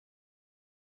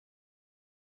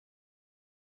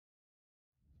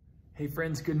Hey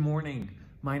friends, good morning.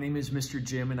 My name is Mr.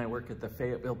 Jim and I work at the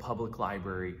Fayetteville Public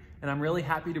Library, and I'm really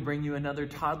happy to bring you another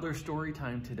toddler story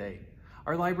time today.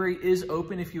 Our library is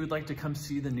open if you would like to come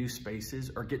see the new spaces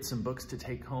or get some books to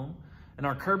take home, and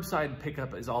our curbside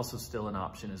pickup is also still an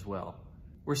option as well.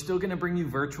 We're still going to bring you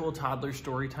virtual toddler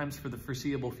story times for the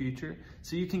foreseeable future,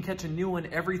 so you can catch a new one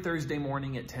every Thursday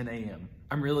morning at 10 a.m.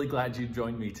 I'm really glad you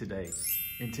joined me today.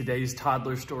 In today's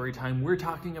toddler story time, we're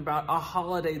talking about a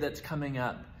holiday that's coming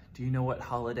up. Do you know what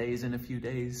holiday is in a few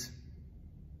days?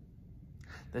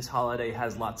 This holiday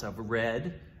has lots of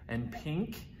red and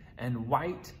pink and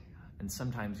white, and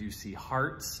sometimes you see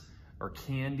hearts or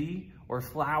candy or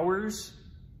flowers.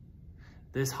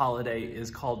 This holiday is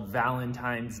called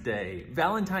Valentine's Day.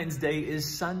 Valentine's Day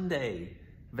is Sunday.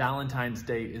 Valentine's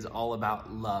Day is all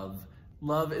about love.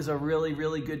 Love is a really,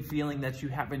 really good feeling that you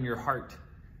have in your heart.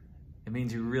 It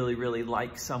means you really, really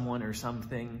like someone or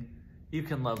something. You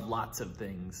can love lots of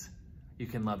things. You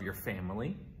can love your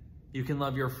family. You can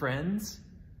love your friends.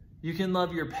 You can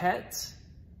love your pets.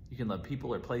 You can love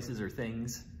people or places or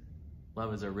things.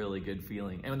 Love is a really good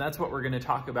feeling. And that's what we're going to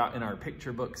talk about in our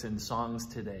picture books and songs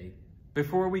today.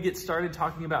 Before we get started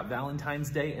talking about Valentine's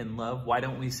Day and love, why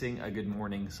don't we sing a good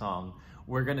morning song?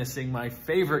 We're going to sing my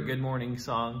favorite good morning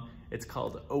song. It's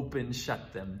called Open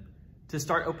Shut Them. To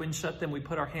start Open Shut Them, we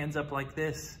put our hands up like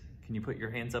this. Can you put your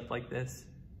hands up like this?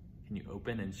 Can you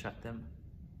open and shut them?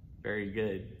 Very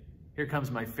good. Here comes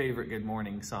my favorite good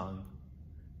morning song.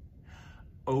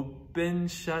 Open,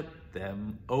 shut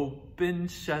them, open,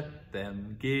 shut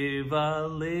them. Give a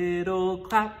little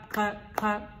clap, clap,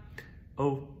 clap.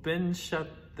 Open, shut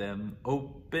them,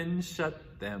 open,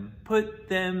 shut them. Put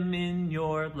them in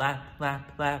your lap,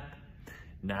 lap, lap.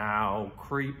 Now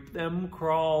creep them,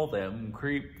 crawl them,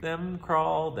 creep them,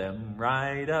 crawl them.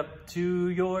 Right up to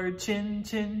your chin,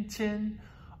 chin, chin.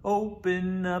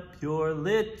 Open up your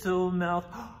little mouth,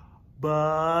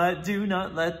 but do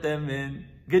not let them in.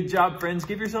 Good job, friends.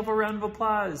 Give yourself a round of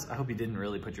applause. I hope you didn't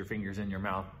really put your fingers in your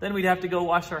mouth. Then we'd have to go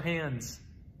wash our hands.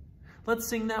 Let's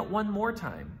sing that one more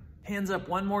time. Hands up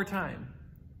one more time.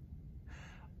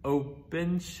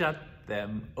 Open, shut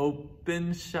them,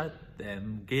 open, shut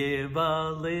them. Give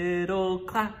a little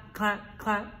clap, clap,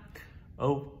 clap.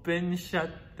 Open,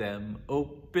 shut them,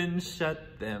 open,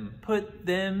 shut them. Put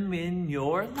them in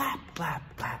your lap, lap,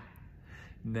 lap.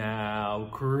 Now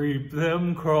creep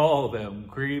them, crawl them,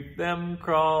 creep them,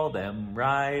 crawl them.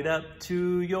 Right up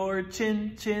to your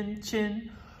chin, chin,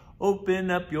 chin. Open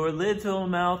up your little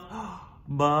mouth,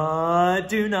 but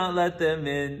do not let them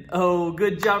in. Oh,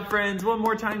 good job, friends. One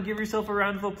more time, give yourself a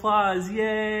round of applause.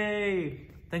 Yay!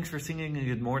 Thanks for singing a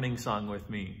good morning song with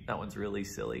me. That one's really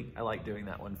silly. I like doing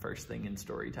that one first thing in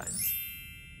story times.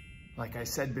 Like I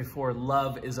said before,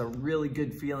 love is a really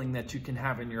good feeling that you can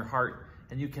have in your heart,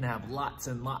 and you can have lots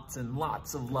and lots and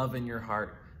lots of love in your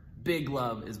heart. Big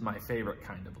love is my favorite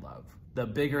kind of love. The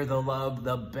bigger the love,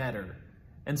 the better.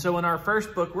 And so in our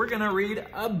first book, we're gonna read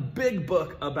a big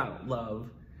book about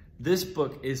love. This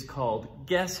book is called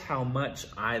Guess How Much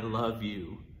I Love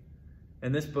You.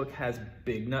 And this book has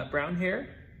big nut brown hair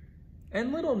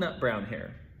and little nut brown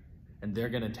hair. And they're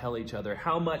gonna tell each other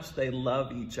how much they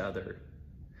love each other.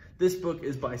 This book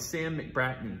is by Sam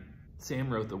McBratney.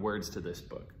 Sam wrote the words to this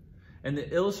book. And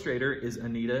the illustrator is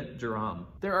Anita Jerome.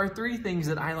 There are three things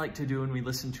that I like to do when we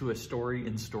listen to a story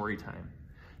in story time.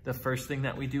 The first thing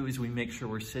that we do is we make sure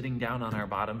we're sitting down on our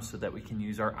bottoms so that we can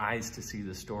use our eyes to see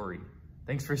the story.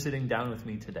 Thanks for sitting down with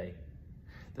me today.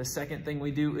 The second thing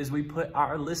we do is we put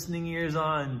our listening ears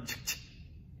on.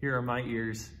 Here are my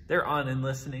ears. They're on and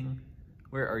listening.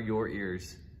 Where are your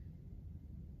ears?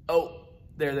 Oh,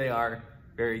 there they are.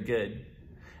 Very good.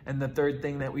 And the third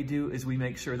thing that we do is we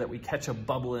make sure that we catch a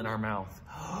bubble in our mouth.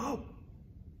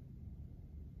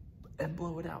 And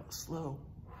blow it out slow.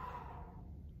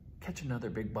 Catch another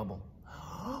big bubble.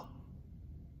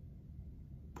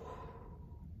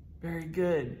 Very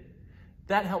good.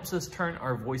 That helps us turn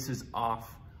our voices off.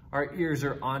 Our ears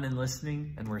are on and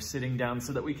listening, and we're sitting down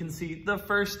so that we can see the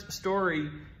first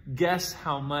story, Guess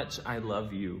How Much I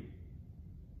Love You.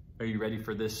 Are you ready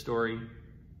for this story?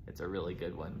 It's a really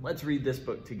good one. Let's read this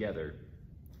book together.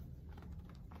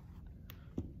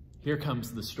 Here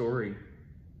comes the story.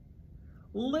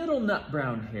 Little nut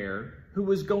brown hair, who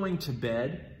was going to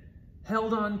bed,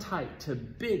 held on tight to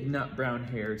big nut brown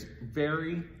hair's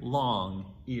very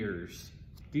long ears.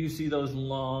 Do you see those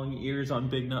long ears on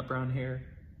big nut brown hair?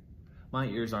 My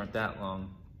ears aren't that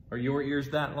long. Are your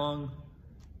ears that long?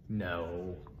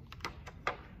 No.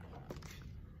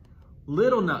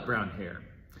 Little nut brown hair.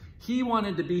 He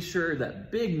wanted to be sure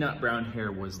that big nut brown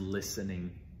hair was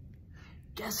listening.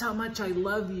 Guess how much I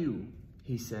love you,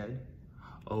 he said.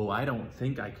 "Oh, I don't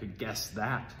think I could guess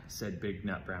that," said Big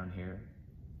Nut Brown Hair.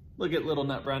 Look at Little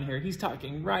Nut Brown Hair. He's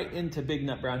talking right into Big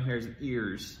Nut Brown Hair's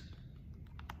ears.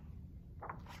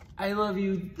 "I love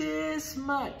you this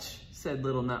much," said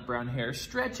Little Nut Brown Hair,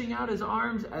 stretching out his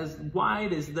arms as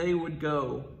wide as they would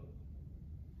go.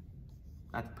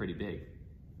 That's pretty big.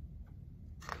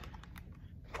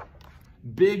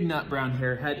 Big Nut Brown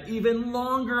Hair had even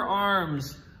longer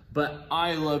arms. "But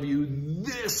I love you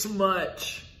this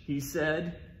much," he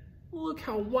said. Look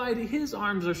how wide his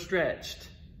arms are stretched.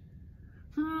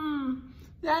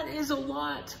 That is a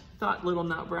lot, thought Little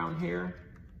Nut Brown Hair.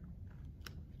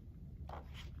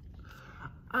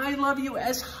 "I love you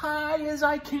as high as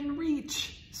I can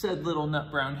reach," said Little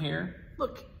Nut Brown Hair.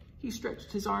 Look, he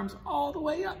stretched his arms all the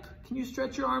way up. Can you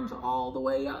stretch your arms all the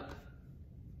way up?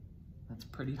 That's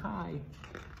pretty high.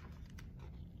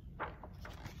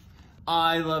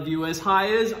 "I love you as high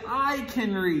as I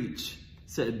can reach,"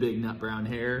 said Big Nut Brown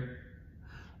Hair.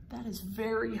 That is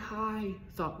very high,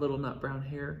 thought Little Nut Brown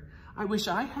Hair. I wish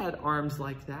I had arms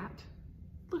like that.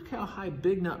 Look how high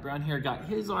Big Nut Brown Hair got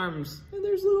his arms, and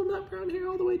there's Little Nut Brown Hair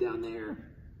all the way down there.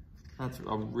 That's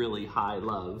a really high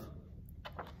love.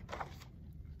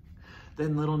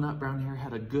 Then Little Nut Brown Hair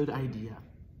had a good idea.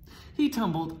 He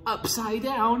tumbled upside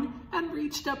down and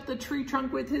reached up the tree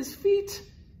trunk with his feet.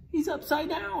 He's upside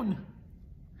down.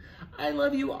 "I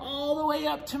love you all the way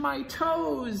up to my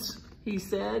toes," he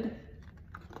said.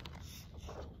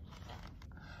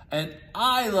 "And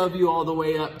I love you all the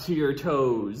way up to your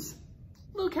toes."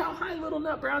 Look how high Little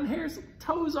Nut Brown Hair's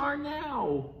toes are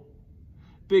now.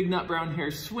 Big Nut Brown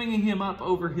Hair swinging him up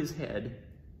over his head.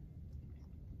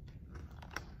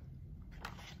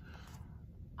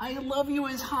 "I love you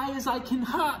as high as I can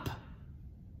hop,"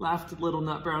 laughed Little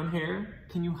Nut Brown Hair.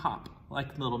 Can you hop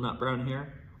like Little Nut Brown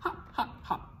Hair? Hop, hop,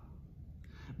 hop.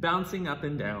 Bouncing up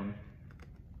and down.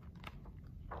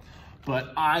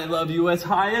 "But I love you as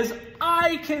high as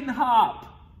I can hop,"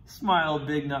 smiled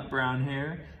Big Nut Brown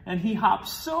Hair, and he hopped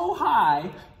so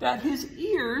high that his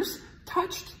ears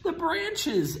touched the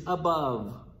branches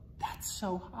above. That's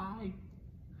so high.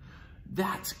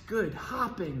 That's good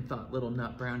hopping, thought Little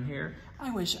Nut Brown Hair.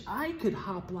 I wish I could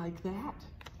hop like that.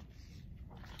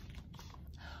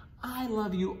 "I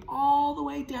love you all the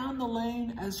way down the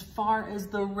lane as far as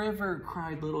the river,"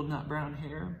 cried Little Nut Brown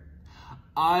Hair.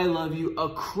 "I love you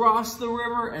across the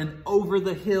river and over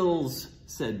the hills,"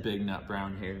 said Big Nut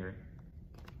Brown Hair.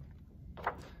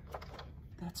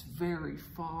 That's very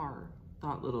far,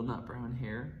 thought Little Nut Brown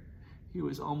Hair. He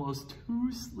was almost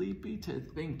too sleepy to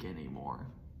think anymore.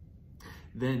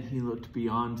 Then he looked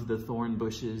beyond the thorn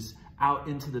bushes, out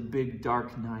into the big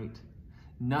dark night.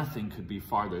 Nothing could be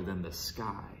farther than the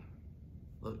sky.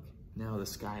 Look, now the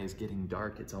sky is getting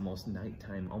dark. It's almost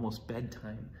nighttime, almost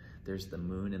bedtime. There's the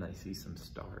moon, and I see some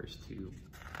stars too.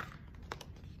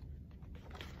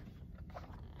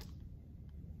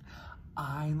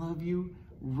 "I love you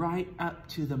right up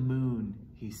to the moon,"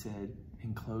 he said,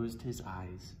 and closed his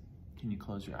eyes. Can you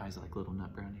close your eyes like Little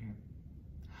Nut Brown Hair?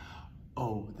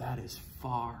 "Oh, that is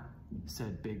far,"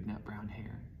 said Big Nut Brown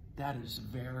Hair. "That is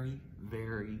very,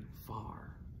 very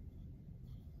far."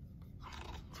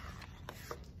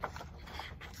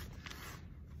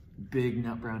 Big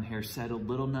Nut Brown Hair settled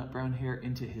Little Nut Brown Hair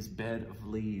into his bed of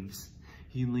leaves.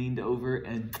 He leaned over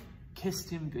and kissed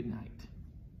him goodnight.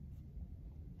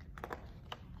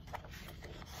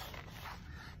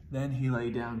 Then he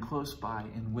lay down close by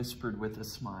and whispered with a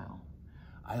smile,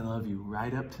 "I love you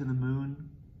right up to the moon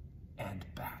and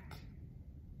back."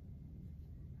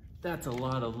 That's a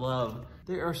lot of love.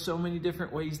 There are so many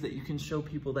different ways that you can show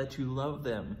people that you love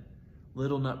them.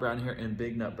 Little Nut Brown Hair and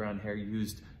Big Nut Brown Hair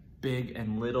used big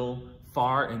and little,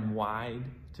 far and wide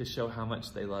to show how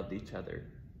much they loved each other.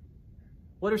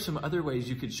 What are some other ways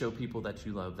you could show people that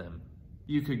you love them?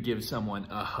 You could give someone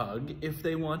a hug if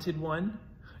they wanted one.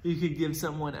 You could give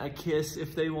someone a kiss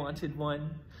if they wanted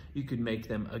one. You could make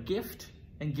them a gift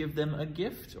and give them a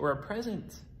gift or a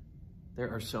present.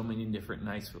 There are so many different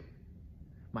nice ways.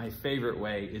 My favorite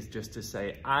way is just to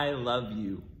say, "I love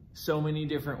you." So many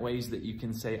different ways that you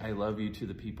can say "I love you" to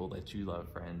the people that you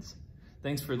love, friends.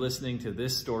 Thanks for listening to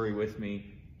this story with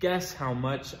me. Guess how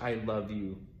much I love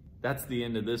you. That's the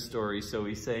end of this story, so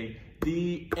we say,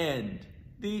 the end.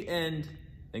 The end.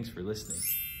 Thanks for listening.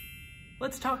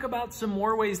 Let's talk about some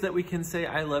more ways that we can say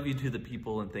 "I love you" to the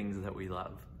people and things that we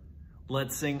love.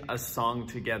 Let's sing a song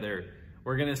together.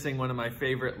 We're gonna sing one of my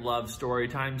favorite love story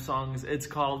time songs. It's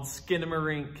called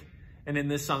Skinamarink. And in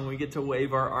this song, we get to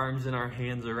wave our arms and our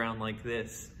hands around like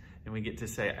this. And we get to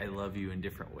say "I love you" in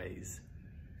different ways.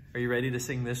 Are you ready to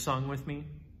sing this song with me?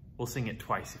 We'll sing it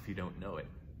twice if you don't know it.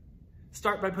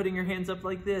 Start by putting your hands up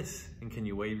like this. And can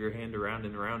you wave your hand around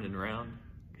and around and around?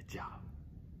 Good job.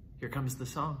 Here comes the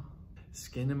song.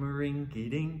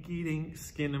 Skinnamarink-a-dink-a-dink,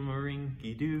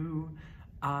 skinnamarink-a-doo.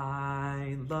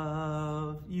 I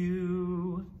love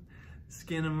you.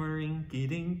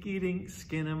 Skinnamarink-a-dink-a-dink,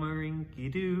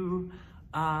 skinnamarink-a-doo.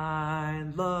 I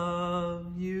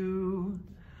love you.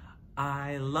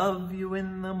 I love you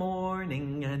in the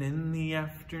morning and in the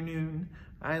afternoon.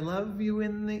 I love you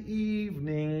in the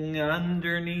evening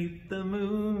underneath the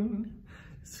moon.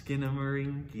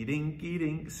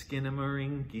 Skinnamarink-a-dink-a-dink,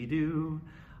 skinnamarink-a-doo.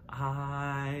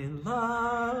 I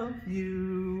love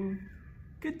you.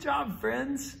 Good job,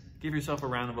 friends. Give yourself a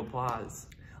round of applause.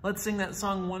 Let's sing that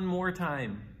song one more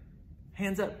time.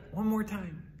 Hands up, one more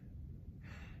time.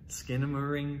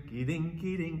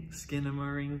 Skinnamarink-a-dink-a-dink,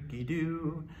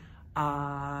 skinnamarink-a-doo.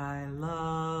 I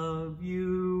love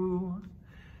you.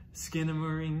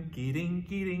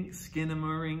 Skinnamarink-a-dink-a-dink,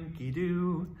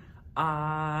 skinnamarink-a-doo.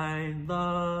 I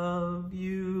love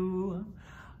you.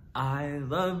 I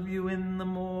love you in the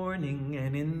morning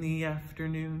and in the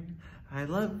afternoon. I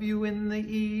love you in the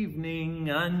evening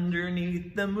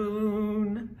underneath the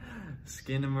moon.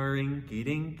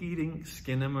 Skinnamarink-a-dink-a-dink,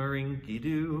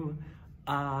 skinnamarink-a-doo.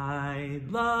 I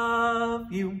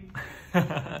love you.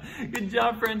 Good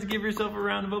job, friends. Give yourself a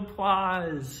round of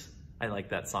applause. I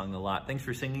like that song a lot. Thanks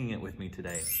for singing it with me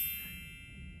today.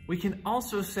 We can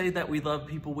also say that we love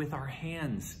people with our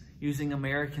hands using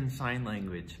American Sign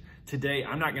Language. Today,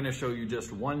 I'm not going to show you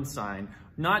just one sign,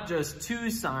 not just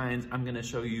two signs. I'm going to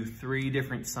show you 3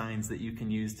 different signs that you can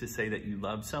use to say that you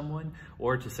love someone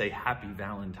or to say Happy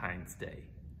Valentine's Day.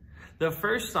 The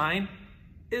first sign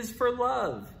is for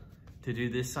love. To do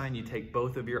this sign, you take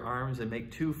both of your arms and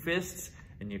make 2 fists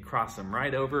and you cross them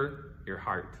right over your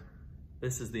heart.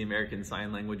 This is the American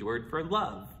Sign Language word for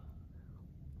love.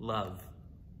 Love.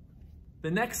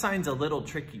 The next sign's a little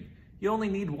tricky. You only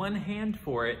need 1 hand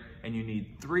for it, and you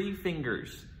need 3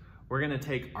 fingers. We're gonna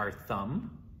take our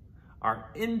thumb,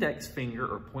 our index finger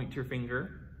or pointer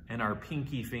finger, and our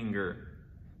pinky finger.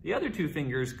 The other 2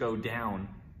 fingers go down.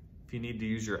 If you need to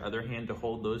use your other hand to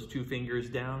hold those 2 fingers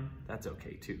down, that's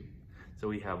okay too. So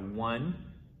we have 1,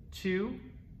 2,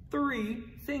 3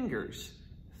 fingers.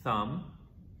 Thumb,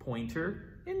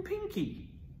 pointer, and pinky.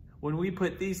 When we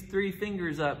put these 3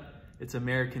 fingers up, it's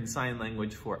American Sign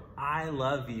Language for I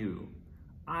love you.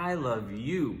 I love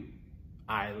you.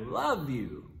 I love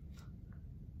you.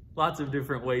 Lots of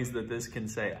different ways that this can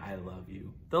say I love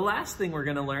you. The last thing we're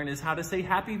gonna learn is how to say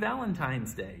Happy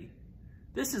Valentine's Day.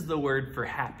 This is the word for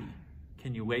happy.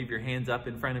 Can you wave your hands up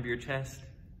in front of your chest?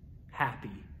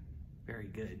 Happy. Very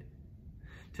good.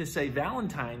 To say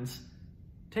Valentine's,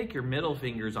 take your middle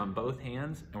fingers on both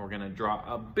hands and we're gonna draw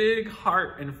a big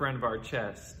heart in front of our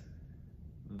chest.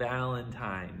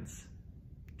 Valentine's.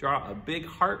 Draw a big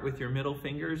heart with your middle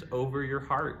fingers over your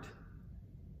heart.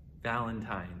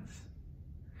 Valentine's.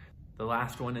 The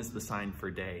last one is the sign for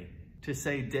day. To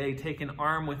say day, take an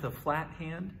arm with a flat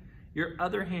hand, your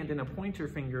other hand in a pointer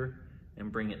finger,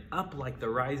 and bring it up like the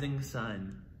rising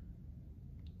sun.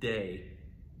 Day.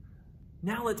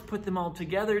 Now let's put them all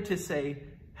together to say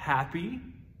Happy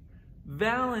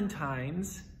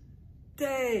Valentine's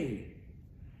Day.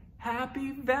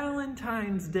 Happy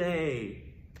Valentine's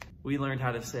Day. We learned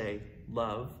how to say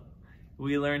love.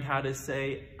 We learned how to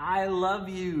say I love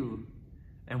you.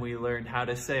 And we learned how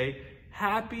to say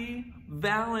Happy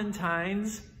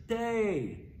Valentine's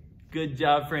Day. Good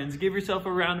job, friends. Give yourself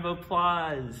a round of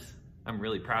applause. I'm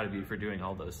really proud of you for doing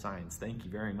all those signs. Thank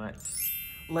you very much.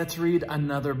 Let's read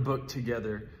another book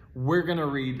together. We're gonna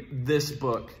read this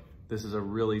book. This is a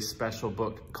really special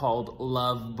book called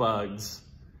Love Bugs.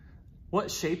 What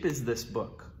shape is this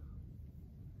book?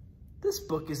 This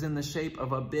book is in the shape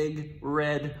of a big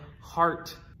red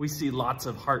heart. We see lots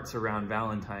of hearts around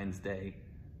Valentine's Day.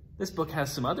 This book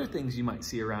has some other things you might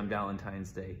see around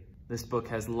Valentine's Day. This book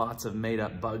has lots of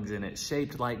made-up bugs in it,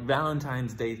 shaped like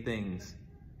Valentine's Day things.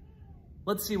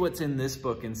 Let's see what's in this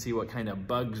book and see what kind of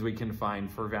bugs we can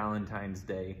find for Valentine's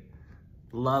Day.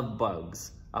 Love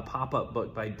Bugs, a pop-up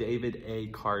book by David A.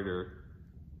 Carter.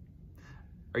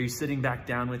 Are you sitting back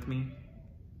down with me?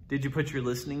 Did you put your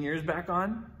listening ears back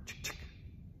on?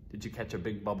 Did you catch a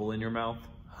big bubble in your mouth?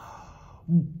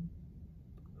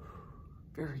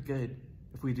 Very good.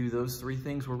 If we do those 3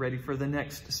 things, we're ready for the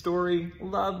next story.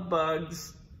 Love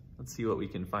Bugs. Let's see what we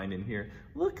can find in here.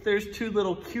 Look, there's 2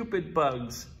 little Cupid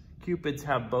bugs. Cupids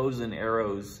have bows and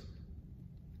arrows.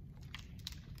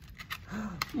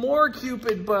 More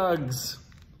Cupid bugs.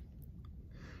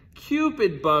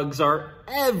 Cupid bugs are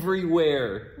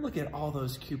everywhere. Look at all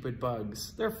those Cupid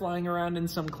bugs. They're flying around in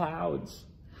some clouds,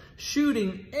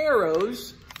 shooting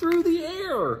arrows through the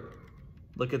air.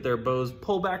 Look at their bows.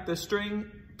 Pull back the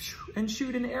string and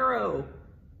shoot an arrow.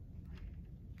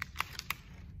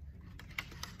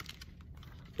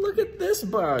 Look at this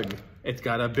bug. It's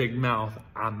got a big mouth.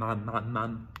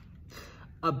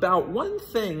 About one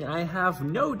thing I have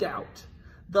no doubt.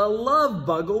 The love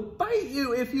bug will bite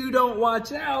you if you don't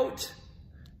watch out.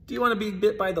 Do you want to be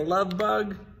bit by the love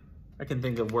bug? I can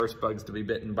think of worse bugs to be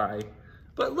bitten by.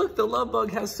 But look, the love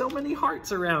bug has so many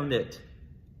hearts around it.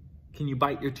 Can you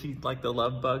bite your teeth like the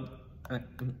love bug?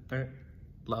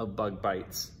 Love bug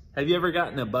bites. Have you ever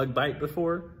gotten a bug bite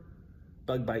before?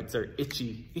 Bug bites are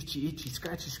itchy, itchy, itchy,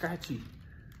 scratchy, scratchy.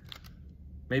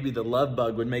 Maybe the love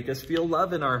bug would make us feel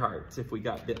love in our hearts if we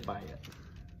got bit by it.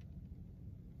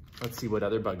 Let's see what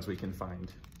other bugs we can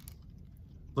find.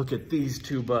 Look at these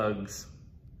two bugs.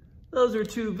 Those are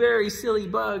two very silly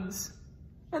bugs,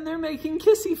 and they're making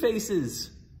kissy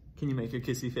faces. Can you make a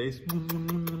kissy face?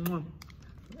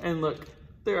 And look,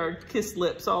 there are kiss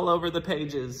lips all over the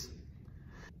pages.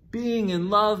 Being in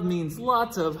love means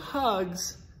lots of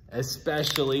hugs,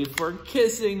 especially for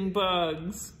kissing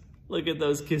bugs. Look at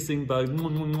those kissing bugs.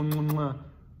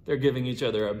 They're giving each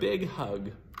other a big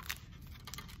hug.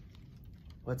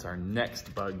 What's our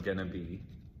next bug gonna be?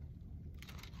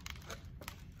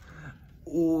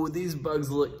 Ooh, these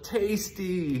bugs look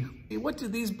tasty. What do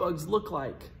these bugs look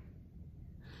like?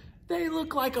 They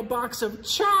look like a box of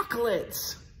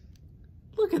chocolates.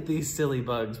 Look at these silly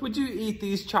bugs. Would you eat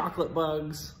these chocolate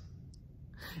bugs?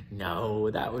 No,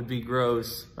 that would be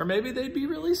gross. Or maybe they'd be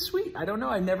really sweet. I don't know,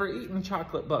 I've never eaten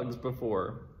chocolate bugs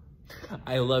before.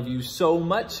 I love you so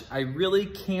much, I really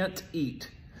can't eat.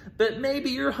 But maybe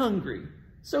you're hungry.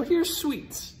 So here's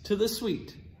sweets to the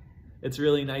sweet. It's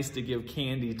really nice to give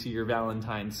candy to your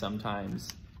Valentine sometimes.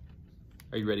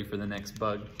 Are you ready for the next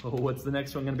bug? Oh, what's the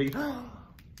next one gonna be?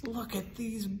 Look at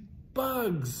these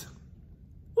bugs.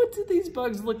 What do these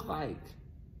bugs look like?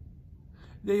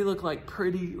 They look like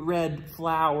pretty red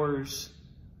flowers.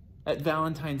 At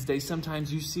Valentine's Day,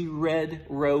 sometimes you see red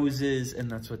roses, and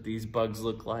that's what these bugs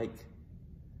look like.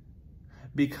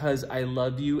 Because I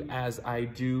love you as I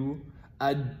do,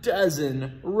 a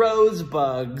dozen rose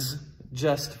bugs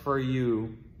just for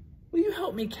you. Will you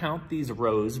help me count these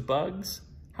rose bugs?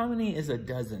 How many is a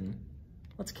dozen?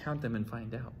 Let's count them and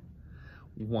find out.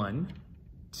 1,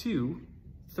 2,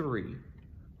 3,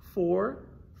 4,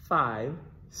 5,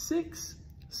 6,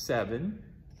 7,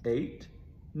 8,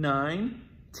 9,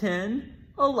 10,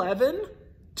 11,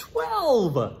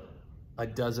 12. A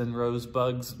dozen rose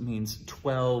bugs means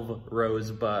 12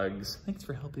 rose bugs. Thanks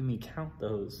for helping me count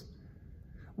those.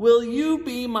 Will you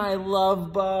be my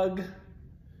love bug?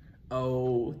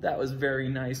 Oh, that was very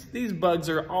nice. These bugs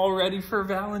are all ready for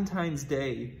Valentine's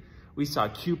Day. We saw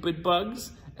Cupid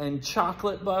bugs and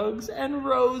chocolate bugs and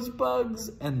rose bugs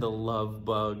and the love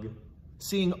bug.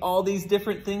 Seeing all these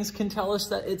different things can tell us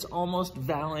that it's almost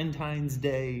Valentine's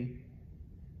Day.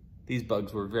 These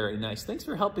bugs were very nice. Thanks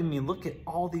for helping me look at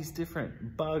all these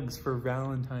different bugs for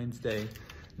Valentine's Day.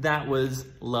 That was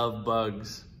Love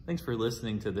Bugs. Thanks for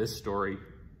listening to this story.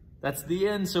 That's the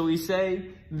end, so we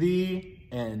say the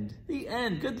end. The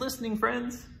end. Good listening,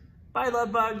 friends. Bye,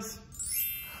 Love Bugs.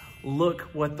 Look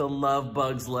what the Love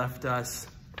Bugs left us.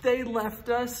 They left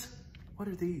us, what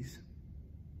are these?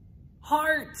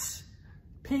 Hearts.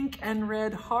 Pink and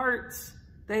red hearts.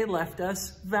 They left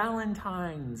us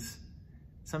Valentines.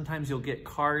 Sometimes you'll get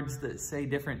cards that say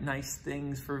different nice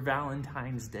things for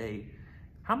Valentine's Day.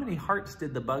 How many hearts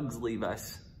did the bugs leave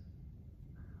us?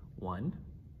 1,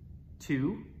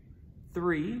 2,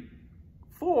 3,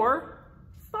 4,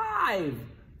 5.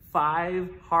 5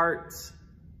 hearts,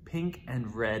 pink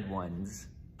and red ones.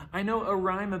 I know a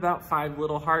rhyme about 5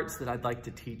 little hearts that I'd like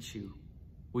to teach you.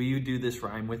 Will you do this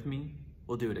rhyme with me?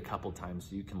 We'll do it a couple times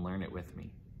so you can learn it with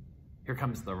me. Here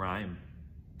comes the rhyme.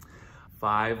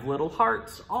 5 little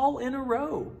hearts all in a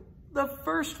row. The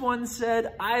first one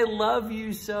said, I love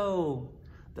you so.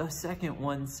 The second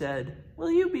one said,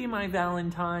 will you be my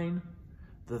Valentine?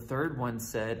 The third one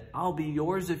said, I'll be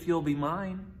yours if you'll be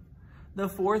mine. The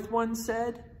fourth one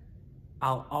said,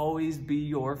 I'll always be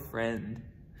your friend.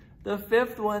 The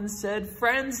fifth one said,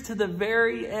 friends to the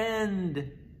very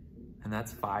end. And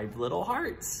that's 5 little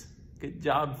hearts. Good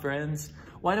job, friends.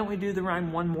 Why don't we do the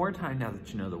rhyme one more time now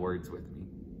that you know the words with me?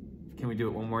 Can we do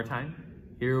it one more time?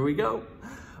 Here we go.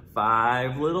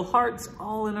 5 little hearts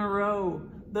all in a row.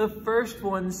 The first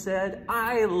one said,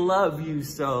 I love you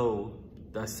so.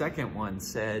 The second one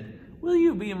said, will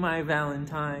you be my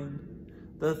Valentine?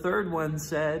 The third one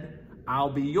said,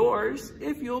 I'll be yours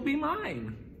if you'll be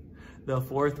mine. The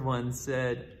fourth one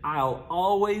said, I'll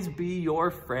always be your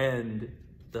friend.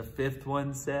 The fifth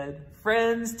one said,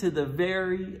 friends to the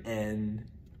very end.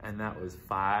 And that was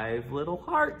 5 little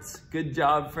hearts. Good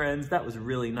job, friends. That was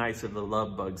really nice of the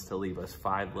love bugs to leave us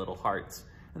 5 little hearts.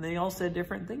 And they all said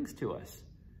different things to us.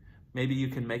 Maybe you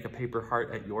can make a paper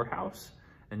heart at your house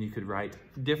and you could write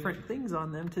different things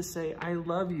on them to say, I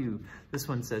love you. This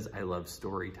one says, I love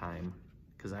story time,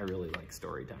 because I really like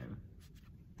story time.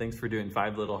 Thanks for doing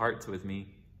 5 little hearts with me.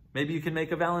 Maybe you can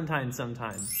make a Valentine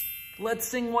sometime. Let's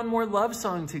sing one more love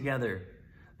song together.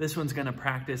 This one's gonna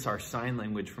practice our sign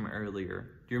language from earlier.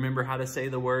 Do you remember how to say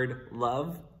the word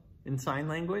love in sign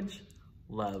language?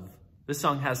 Love. This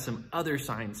song has some other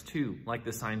signs too, like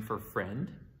the sign for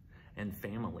friend and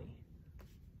family.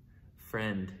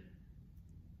 Friend,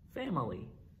 family.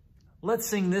 Let's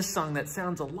sing this song that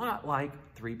sounds a lot like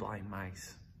Three Blind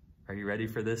Mice. Are you ready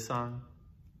for this song?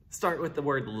 Start with the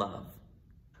word love.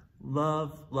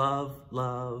 Love, love,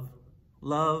 love,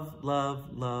 love,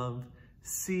 love, love.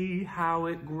 See how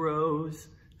it grows,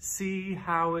 see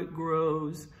how it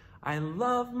grows. I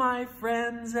love my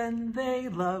friends and they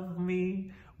love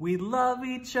me. We love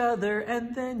each other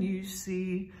and then you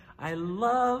see. I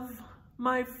love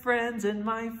my friends and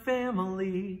my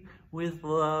family with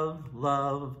love,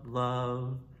 love,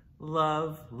 love,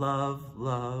 love, love,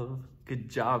 love. Good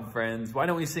job, friends. Why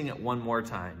don't we sing it one more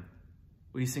time?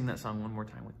 Will you sing that song one more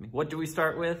time with me? What do we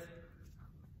start with?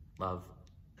 Love.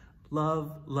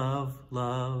 Love, love,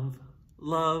 love,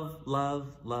 love,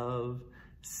 love, love.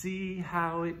 See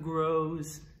how it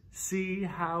grows, see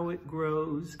how it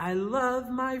grows. I love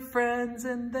my friends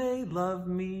and they love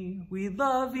me. We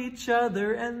love each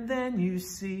other and then you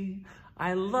see.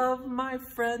 I love my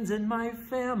friends and my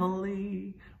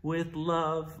family with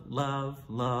love, love,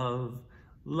 love,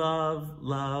 love,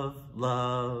 love,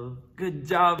 love. Good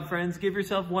job, friends. Give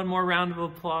yourself one more round of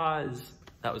applause.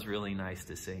 That was really nice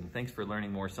to sing. Thanks for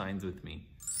learning more signs with me.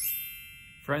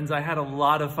 Friends, I had a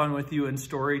lot of fun with you in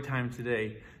story time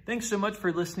today. Thanks so much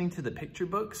for listening to the picture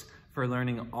books, for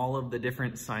learning all of the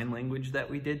different sign language that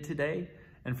we did today,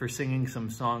 and for singing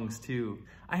some songs too.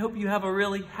 I hope you have a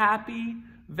really happy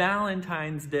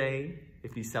Valentine's Day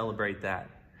if you celebrate that.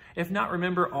 If not,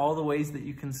 remember all the ways that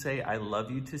you can say I love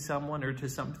you to someone or to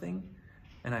something,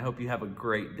 and I hope you have a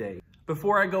great day.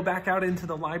 Before I go back out into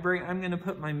the library, I'm gonna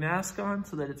put my mask on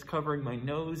so that it's covering my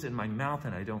nose and my mouth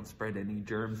and I don't spread any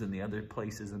germs in the other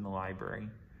places in the library.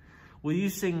 Will you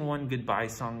sing one goodbye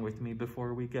song with me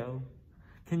before we go?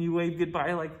 Can you wave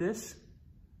goodbye like this?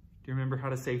 Do you remember how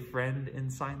to say friend in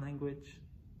sign language?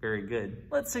 Very good.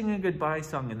 Let's sing a goodbye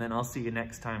song and then I'll see you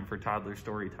next time for Toddler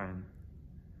Story Time.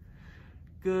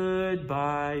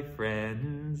 Goodbye,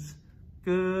 friends.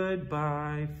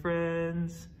 Goodbye,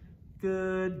 friends.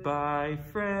 Goodbye,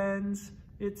 friends.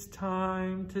 It's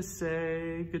time to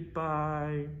say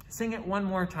goodbye. Sing it one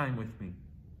more time with me.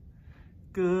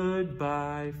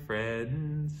 Goodbye,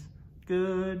 friends.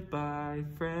 Goodbye,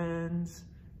 friends.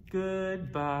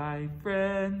 Goodbye,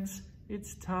 friends.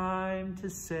 It's time to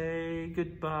say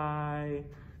goodbye.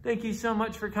 Thank you so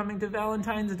much for coming to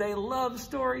Valentine's Day Love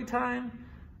Story Time.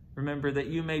 Remember that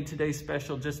you made today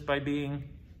special just by being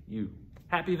you.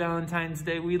 Happy Valentine's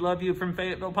Day. We love you from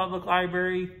Fayetteville Public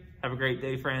Library. Have a great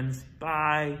day, friends.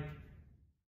 Bye.